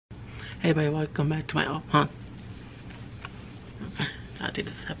Hey everybody, welcome back to my I take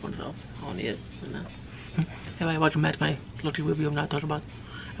this headphones off on it. Hey everybody, welcome back to my Loki review. I'm not talking about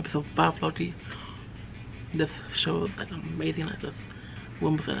episode 5 Loki. This show is like amazing, like this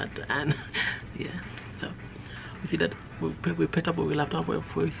woman's at the end. Yeah, so we see that we picked up where we left off where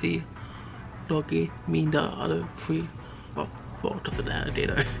we see Loki meeting the other three, well, 4 to the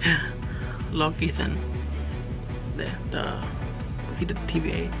data. Loki's and we see the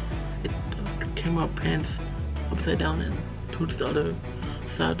TVA. The camera pans upside down and towards the other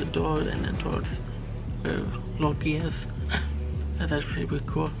side of the door, and then towards where Loki is. That's actually pretty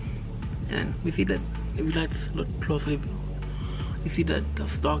cool. And we see that if you like look closely, we see that the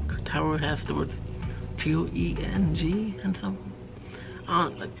stock tower has the words QENG and something. I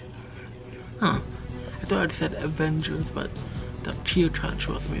thought it said Avengers, but the Q kind of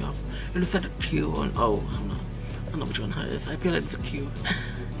throws me off. It said a Q on O. I don't know which one it is. I feel like it's a Q.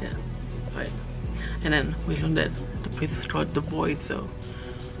 Yeah, right. And then we learned that the place is called the Void, so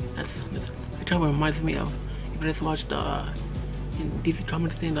it kind of reminds me of, if you just watched in DC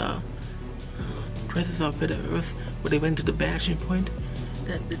Comics thing, the Crisis of Infinite Earth, where they went to the vanishing point.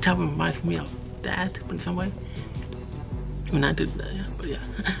 That it kind of reminds me of that in some way. I mean, I did that, yeah, but yeah.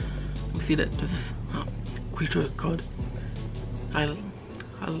 We see that this creature called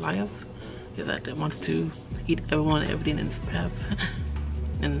Alive, is that it wants to eat everyone and everything in its path.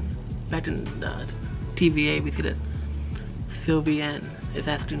 And back in the TVA, we see that Sylvie is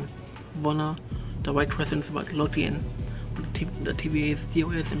asking Ravonna the right questions about Loki and what the TVA's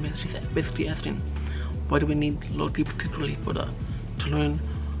deal is, and she's basically asking, why do we need Loki particularly to learn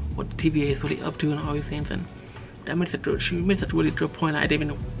what the TVA is really up to and all these things. And that makes she makes a really good point. I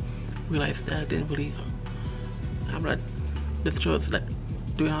didn't even realize that. I didn't really but this show is like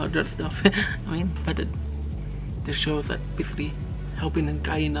doing all the good stuff. I mean, but this show is like basically helping and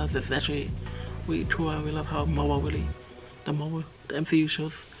guiding us. It's actually really true. I really love how the MCU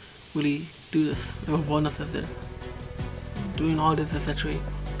shows really do this. They warn us that doing all this is actually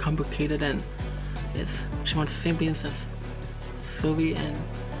complicated, and she wants the same things as Sylvie, and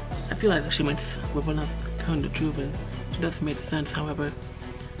I feel like she makes Ravonna telling the truth, and she does make sense. However,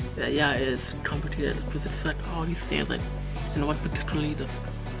 yeah, it is complicated because it's like all these things, like, and what particularly the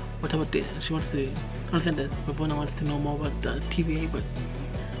whatever she wants to understand that Ravonna wants to know more about the TVA, but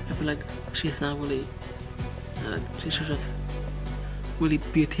I feel like she's not really. She should just really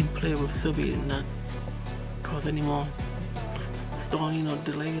be a team player with Sylvie and not cause any more stalling or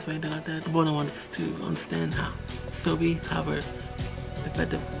delays or anything like that. Ravonna wants to understand how Sylvie, however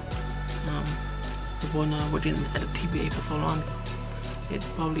effective Ravonna working at the TVA for so long, it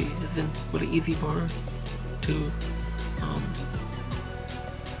probably isn't really easy for her to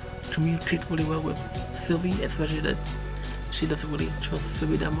communicate really well with Sylvie, especially that she doesn't really trust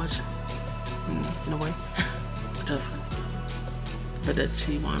Sylvie that much in a way. But that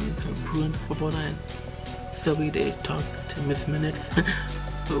she wanted to prune Ravonna and Sylvie, they talked to Miss Minutes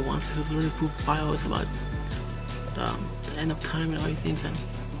who wants to really prove files about the end of time and all these things, and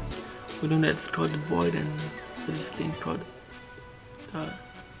we know that it's called the Void, and this thing called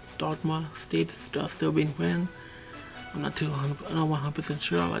Dogma states still being ran. I'm not 100%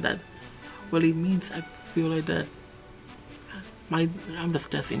 sure what that really means. I feel like that I'm just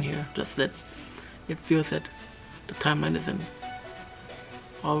guessing here, just that it feels that the timeline isn't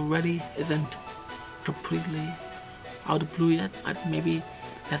completely out of blue yet. Maybe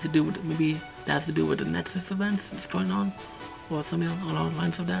that has to do with the Nexus events that's going on, or something along the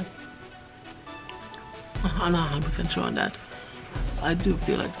lines of that. I'm not 100% sure on that. I do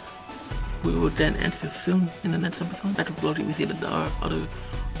feel like we will then answer soon in the next episode. Back to Loki, we see that the other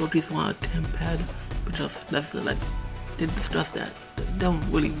Lokis want a temp pad, but that's like they discussed that they don't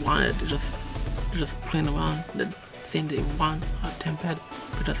really want it. They're just playing around. They're saying they want a temp pad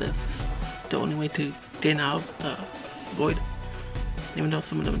because that's the only way to gain out the Void. Even though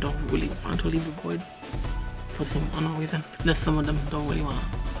some of them don't really want to leave the Void for some unknown reason. Unless some of them don't really want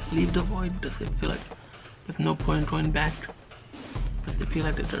to leave the Void because they feel like there's no point going back. Because they feel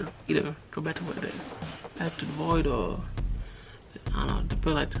like they're either go back to the Void, or I don't know, they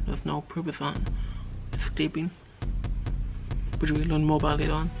feel like there's no purpose on escaping, which we learn more about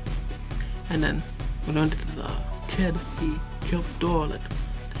later on. And then we learned that the kid, he killed the door, like,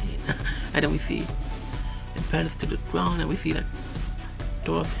 and then we see it pans to the ground, and we see that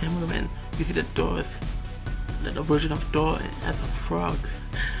door's hammer, and we see that door's that a version of door as a frog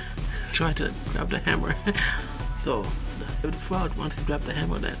trying to grab the hammer. So if the frog wants to grab the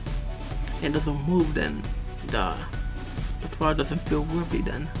hammer, then it doesn't move, then the frog doesn't feel worthy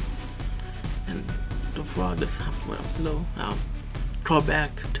then, and the frog is crawl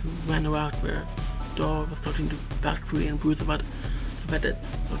back to Roundabout where Dor was talking to Factory and Bruce about the fact that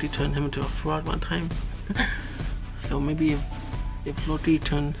Loki turned him into a fraud one time. So maybe if Loki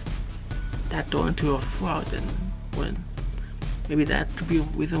turned that Dor into a fraud, then maybe that could be a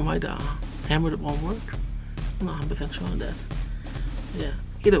reason why the hammer won't work. I'm not 100% sure on that. Yeah.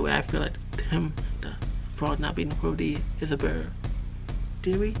 Either way, I feel like him, the fraud not being worthy, is a better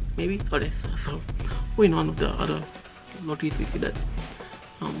theory, maybe. Okay, so going on with the other Lokis, we see that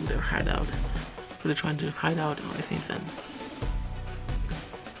they're hideout. So they're trying to hide out and all these things, and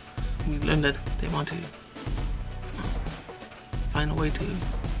we learn that they want to find a way to,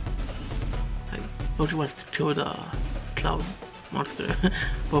 like, Loki wants to kill the cloud monster.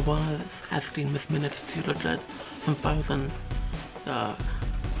 Ravonna is asking Miss Minutes to look at some files on the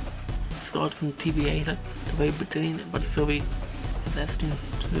start from TVA at the very beginning, but Sylvie is asking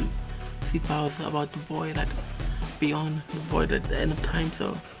to see files about the void, like beyond the void at the end of time,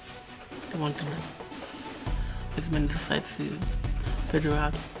 so they want to, Miss Minutes decides to figure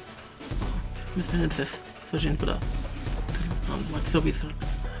out, Miss Minutes is searching for the, what Sylvie's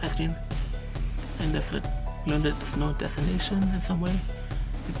asking, and that's what learned that there's no destination in some way.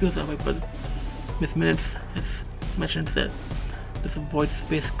 It feels that way, but Miss Minutes has mentioned that there's a void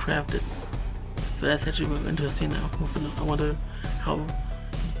spacecraft. So that's actually very interesting. I wonder how.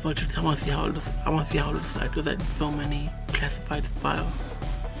 I want to see how it looks. I want to see how it looks like, because there's so many classified files,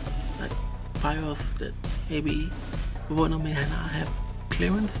 like files that maybe Ravonna may not have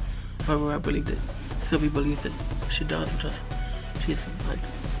clearance. However, I believe that Sylvie believes that she does, because she's like,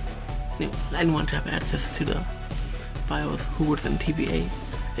 you know, anyone to have access to the files who works in TVA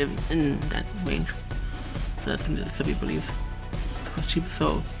in that range. So that's something that Sylvie believes.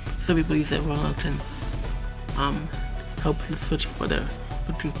 So Sylvie believes that Ravonna can help in searching for the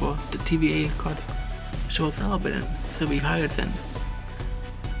TVA cards shows up, and Sylvie hires, and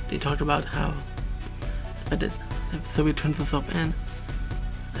they talked about how that Sylvie turns herself in,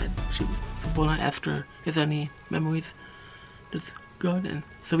 and Ravonna asked her, is there any memories that's good, and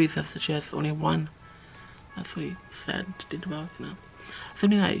Sylvie says that she has only one. That's really sad to think about, you know.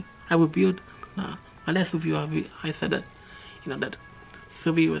 Something I reviewed, my last review, I said that, you know, that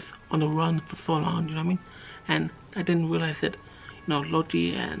Sylvie was on the run for so long, you know what I mean? And I didn't realize that, you know,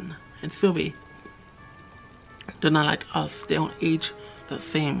 Loki and Sylvie, they're not like us. They don't age the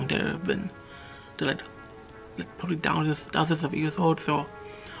same. They're like probably thousands of years old. So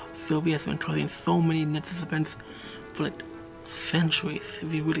Sylvie has been causing so many Nexus events for like centuries,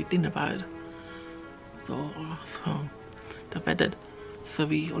 if you really think about it. So the fact that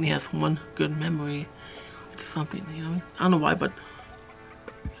Sylvie only has one good memory, it's something, you know. I don't know why, but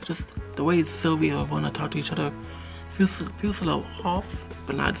just the way Sylvie and Ravonna talk to each other feels a little off,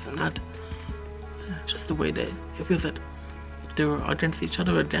 but not just the way that it feels that they were against each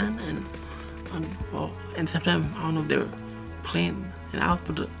other again, and sometimes I don't know if they were playing it out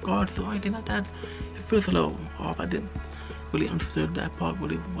for the guards or anything like that. It feels a little off. I didn't really understood that part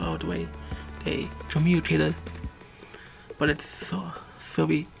really well, the way they communicated. But it's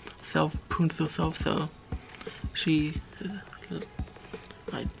Sylvie self-prunes herself, so she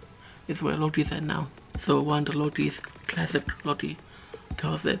like, it's where Loki's at now. So one of the Loki's, classic Loki,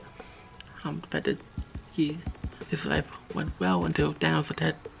 tells that the fact that his life went well until Thanos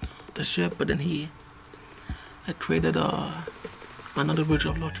attacked the ship, but then he had created another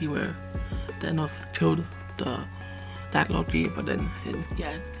version of Loki where Thanos killed that Loki, but then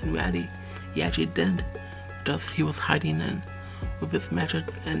in reality he actually didn't, because he was hiding and with his magic,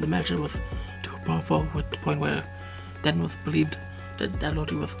 and the magic was too powerful with the point where Thanos believed that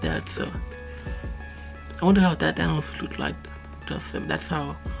Loki was dead. So I wonder how that Thanos looked like, because that's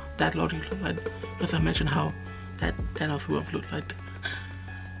how that Loki looked like. Just imagine how that Thanos would have looked like,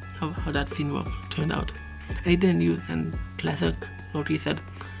 how that scene would have turned out. And he didn't use, and classic Loki said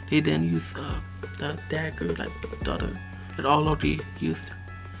he didn't use the dagger like that all Loki used.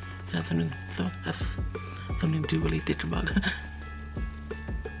 So that's something to really think about.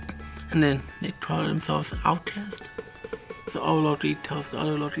 And then they call themselves outcast. So all Loki tells the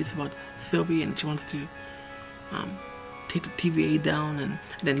other Lokis about Sylvie, and she wants to take the TVA down, and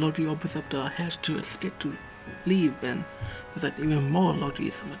then Loki opens up the hatch to escape, to leave, and there's like even more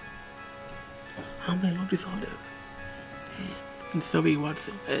Lokis. I'm like, how many Lokis are there? And Sylvie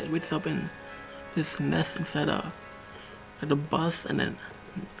wakes up in this nest inside the bus, and then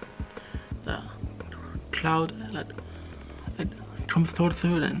the cloud like comes towards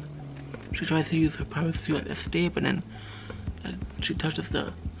her, and she tries to use her powers to like escape, and then she touches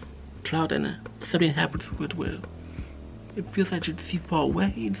the cloud, and something happens with where it feels like she can see far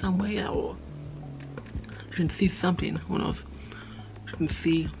away in some way, or she can see something, who knows. she can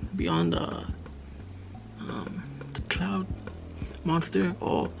see beyond the cloud monster,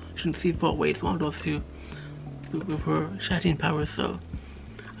 or she can see far away. It's one of those two with her shattering powers. So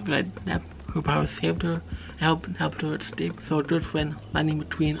I feel like that her powers saved her, helped her escape. So just when landing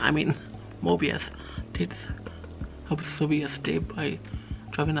between, Mobius helps Sylvie escape by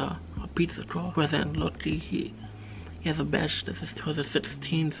driving a pizza truck. President Loki, he has a badge that says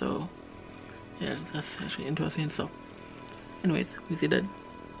 2016. So yeah, that's actually interesting. So anyways, we see that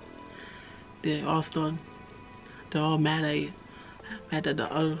they're all mad at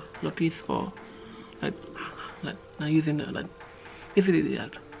the other Lokis for like not using the basically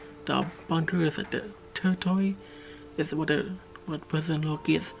the bunker is like the territory is what President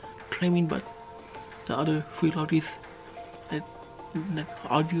Loki is claiming, but the other three Lokis that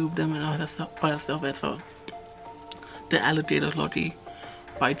argue with them and all that stuff. And so the alligator Loki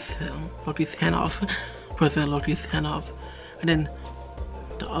bites Loki's hand off, President Loki's hand off, and then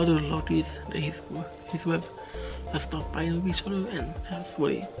the other Lokis that he's with stop biting each other, and that's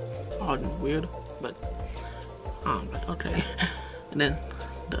really odd and weird, but okay. And then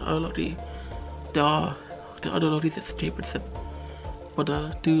the other Loki, the other Lokis escape except for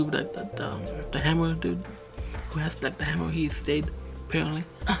the dude, the hammer dude who has like the hammer, he stayed apparently.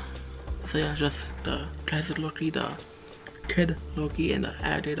 So yeah, just the classic Loki, the kid Loki, and the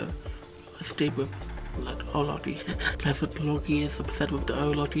alligator escape with like all Loki. Classic Loki is upset with the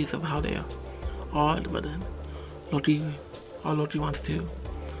other Lokis of how they are odd, but then all Loki wants to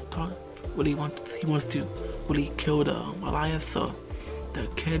talk. He wants to really kill the alliance. So the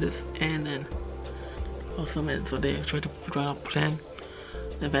kid is in, and also man. So they try to figure out a plan.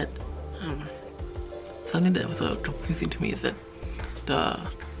 In fact, something that was confusing to me is that the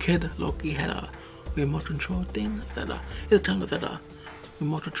kid Loki had a remote control thing. That his time was at a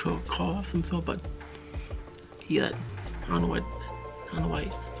remote control car of some sort, but he I don't know why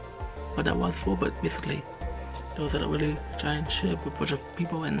what that was for, but basically there was a really giant ship with a bunch of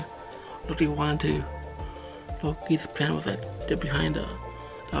people, and Loki's plan was that they're behind the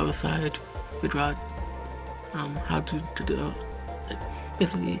other side to figure out how to do it.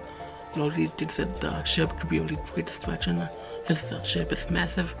 Basically, Loki thinks that the ship could be a really great distraction since the ship is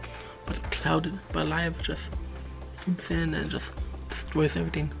massive, but clouded by life just swoops in and just destroys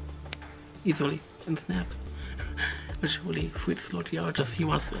everything easily in snap, which really freaks Loki out. Just he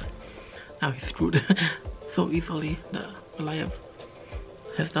wants to, now he's screwed so easily. The Goliath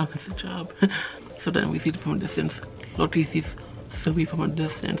has done his job. So then we see it from a distance. Loki sees Sylvie from a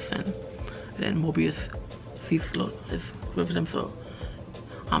distance, and then Mobius sees is with them. So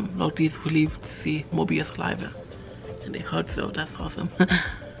Loki is relieved to see Mobius alive, and they hug. So that's awesome.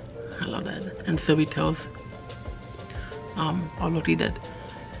 I love that. And Sylvie tells Loki that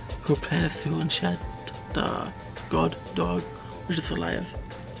her plan is to unshut the god dog, which is alive,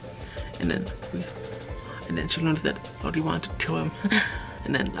 and then she learns that Loki wanted to kill him.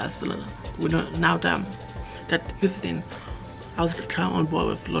 And then that's we know now that here's the thing. I was kind of on board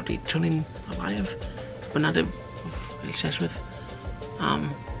with Loki killing alive, but now that Shashwith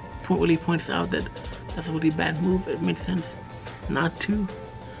really points out that that's a really bad move. It makes sense not to. You know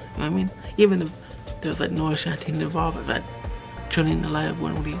what I mean? Even if there's like no chanting involved, that killing alive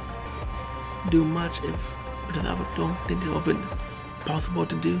wouldn't really do much because I don't think it would have been possible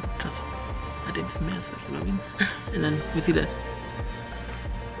to do. Because I think it's massive. You know what I mean? And then we see that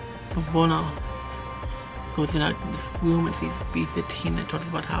Ravonna goes in this room and sees B-15 and talks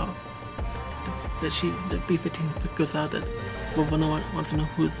about how the B-15 figures out that Ravonna wants to know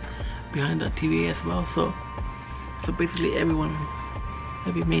who's behind the TVA as well. So basically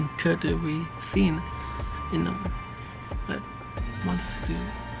every main character we've seen in that wants to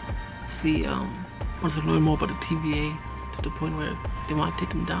see wants to learn more about the TVA to the point where they want to take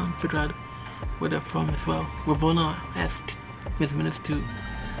them down, figure out where they're from as well. Ravonna asked Miss Minutes to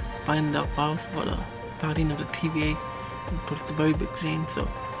find out files for the founding of the TVA. It was the very big thing, so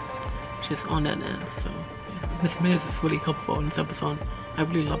she's on that end. So yeah. Miss Minutes is really helpful in this episode. I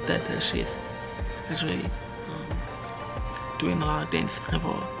really love that she's actually doing a lot of things for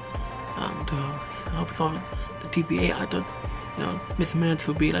to help solve the TVA. I thought Miss Minutes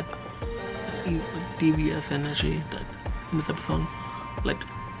would be like devious and actually like in this episode like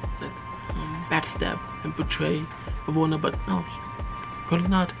backstab and betray Ravonna, but no, probably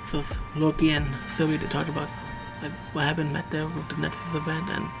not. So Loki and Sylvie, they talk about like what happened back there with the Nexus event,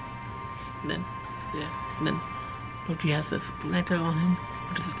 and then Loki has this platter on him,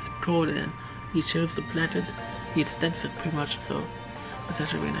 which is cold, and he shares the platter. He extends it pretty much, so it's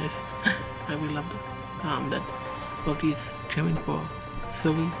actually really nice. I really loved it. That Loki is caring for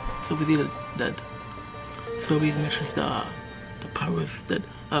Sylvie. So we see that Sylvie mentions the the powers that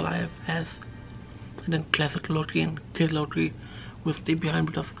Alive has. And then classic Loki and Kid Loki will stay behind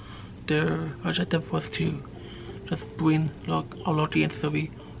because their objective was to just bring Loki and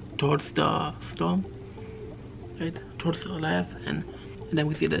Sylvie towards the storm, right? Towards Alive, and then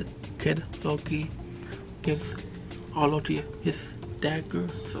we see that Kid Loki gives Loki his dagger,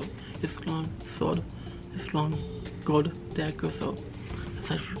 so his long sword, his long gold dagger, so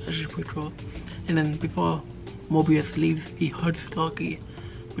that's actually pretty cool. And then before Mobius leaves, he hugs Loki,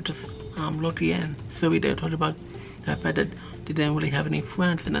 which is Loki and Sylvie. They were talking about the fact that they didn't really have any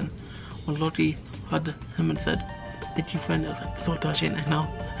friends, and then when Loki hugged him and said, "Did you friend?" It was like so touching, I know.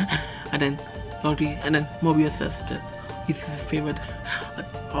 And then Mobius says that he's his favorite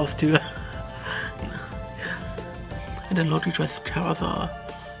of two. And then Loki tries to carry a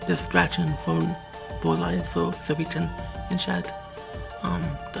distraction for life, so Sylvie can enchant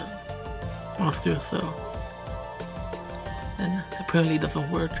the monster. So then apparently it doesn't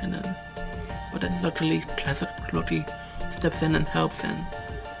work, but then luckily classic Loki steps in and helps and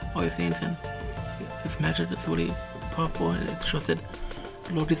all these things, and his magic is really powerful, and it shows that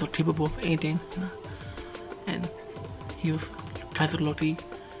Loki is capable of anything. And he was classic Loki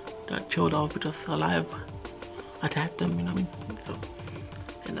that killed off because Alive attacked them, you know what I mean? So,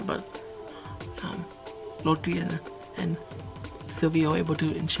 but Loki and Sylvie are able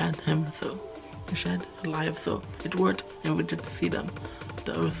to enchant him, so enchant Alive, so it worked, and we get to see them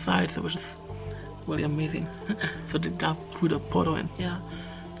the other side, so which is really amazing. So they got through the portal, and yeah,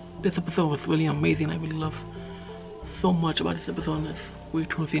 this episode was really amazing. I really love so much about this episode. It's really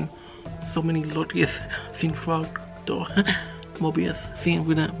cool seeing so many Lokis, seeing Frog, Mobius, seeing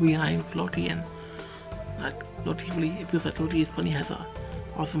reuniting with Loki, and like Loki really, it feels like Loki is funny, has a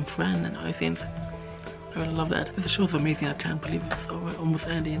awesome friend and other things. I really love that. This show is amazing. I can't believe it's almost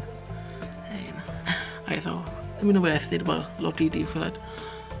ending. And so let me know what I said about Loki. Do you feel like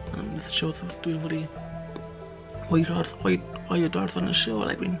this show is doing really all your thoughts on the show?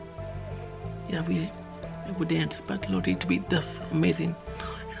 Like, I mean, yeah, we didn't expect Loki to be this amazing,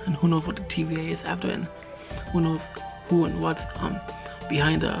 and who knows what the TVA is after, and who knows who and what's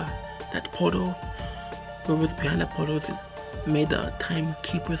behind that portal. Whoever's behind that portal is made the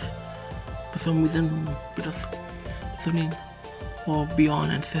timekeepers for some reason, because something more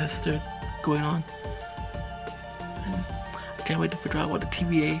beyond and sinister going on. And I can't wait to figure out what the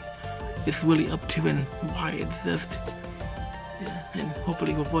TVA is really up to and why it exists. Yeah, and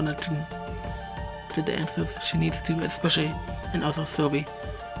hopefully Ravonna can get the answers she needs to, especially, and also Sylvie,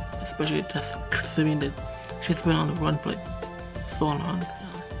 especially just considering that she's been on the run for like so long.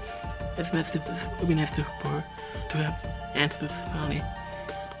 It's nice it'd be nice for her to have answers finally.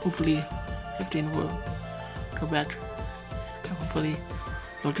 Hopefully everything will go back, and hopefully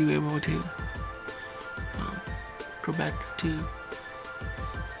Loki will be able to go back to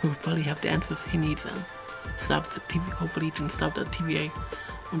hopefully have the answers he needs and stop the TV. Hopefully he can stop the TVA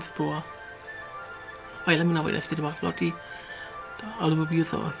once for all. Alright, let me know what you guys think about Loki. The other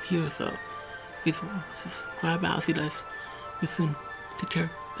reviews are here, so please subscribe, and I'll see you guys soon. Take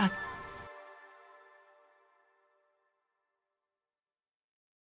care. Bye.